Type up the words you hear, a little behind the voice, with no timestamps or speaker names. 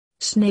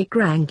Snake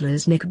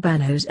wranglers Nick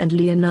Banos and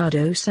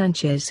Leonardo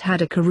Sanchez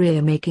had a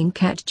career-making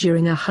catch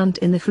during a hunt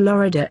in the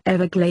Florida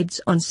Everglades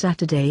on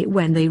Saturday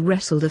when they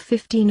wrestled a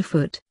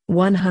 15-foot,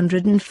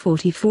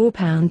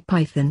 144-pound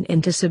python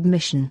into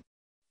submission.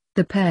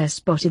 The pair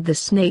spotted the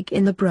snake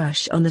in the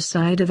brush on the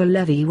side of a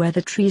levee where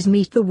the trees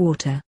meet the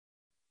water.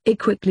 It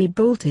quickly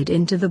bolted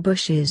into the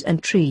bushes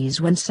and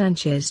trees when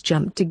Sanchez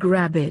jumped to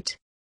grab it.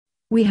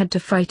 "We had to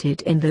fight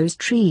it in those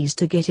trees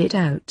to get it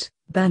out,"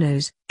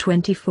 Banos,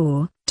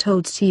 24,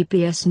 told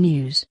CBS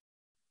News.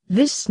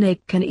 "This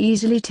snake can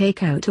easily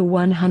take out a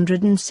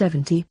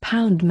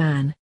 170-pound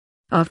man."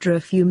 After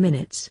a few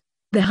minutes,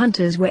 the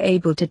hunters were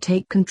able to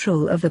take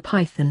control of the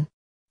python.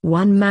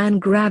 One man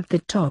grabbed the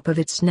top of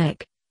its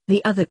neck,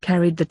 the other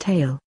carried the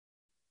tail.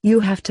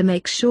 "You have to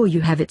make sure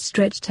you have it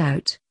stretched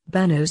out,"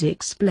 Banos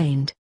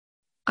explained.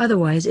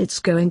 "Otherwise it's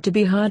going to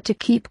be hard to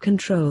keep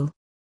control."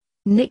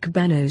 Nick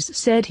Banos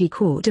said he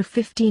caught a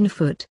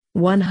 15-foot,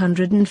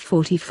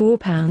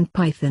 144-pound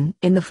python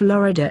in the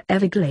Florida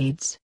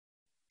Everglades.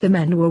 The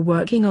men were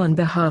working on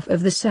behalf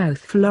of the South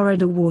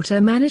Florida Water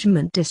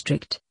Management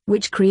District,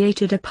 which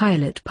created a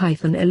pilot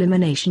python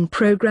elimination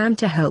program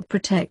to help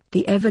protect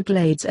the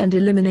Everglades and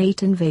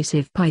eliminate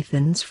invasive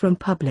pythons from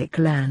public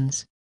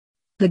lands.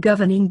 The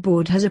governing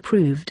board has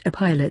approved a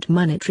pilot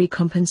monetary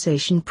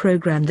compensation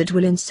program that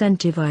will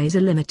incentivize a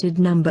limited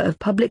number of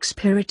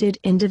public-spirited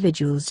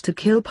individuals to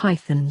kill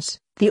pythons,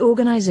 the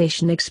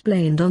organization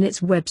explained on its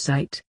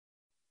website.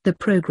 The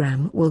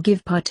program will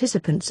give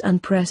participants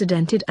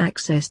unprecedented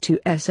access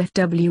to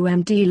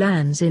SFWMD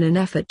lands in an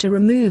effort to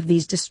remove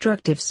these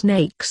destructive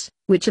snakes,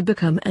 which have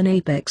become an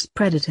apex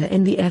predator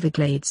in the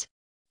Everglades.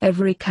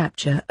 Every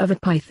capture of a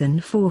python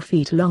 4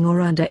 feet long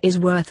or under is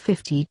worth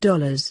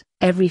 $50.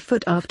 Every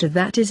foot after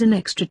that is an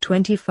extra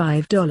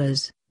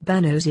 $25,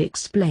 Banos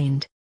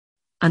explained.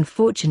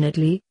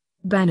 Unfortunately,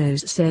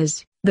 Banos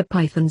says, the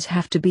pythons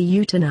have to be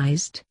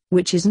euthanized,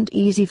 which isn't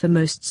easy for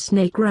most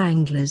snake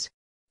wranglers.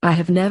 "I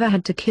have never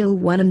had to kill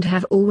one and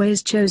have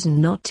always chosen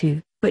not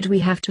to, but we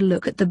have to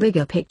look at the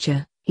bigger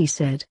picture," he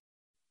said.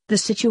 "The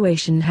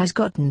situation has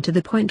gotten to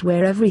the point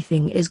where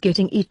everything is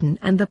getting eaten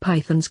and the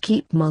pythons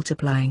keep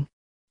multiplying.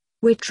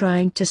 We're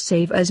trying to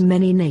save as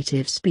many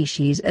native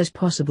species as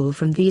possible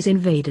from these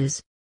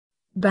invaders."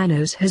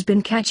 Banos has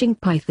been catching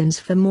pythons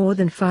for more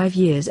than 5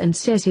 years and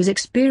says his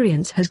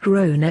experience has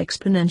grown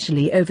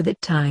exponentially over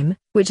that time,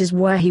 which is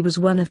why he was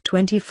one of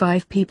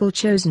 25 people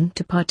chosen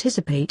to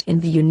participate in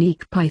the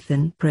unique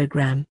python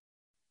program.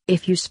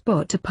 If you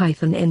spot a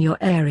python in your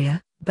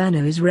area,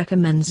 Banos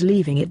recommends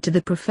leaving it to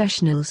the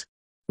professionals.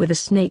 With a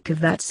snake of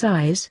that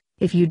size,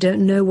 if you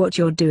don't know what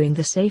you're doing,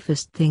 the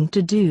safest thing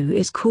to do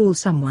is call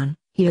someone,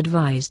 he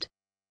advised.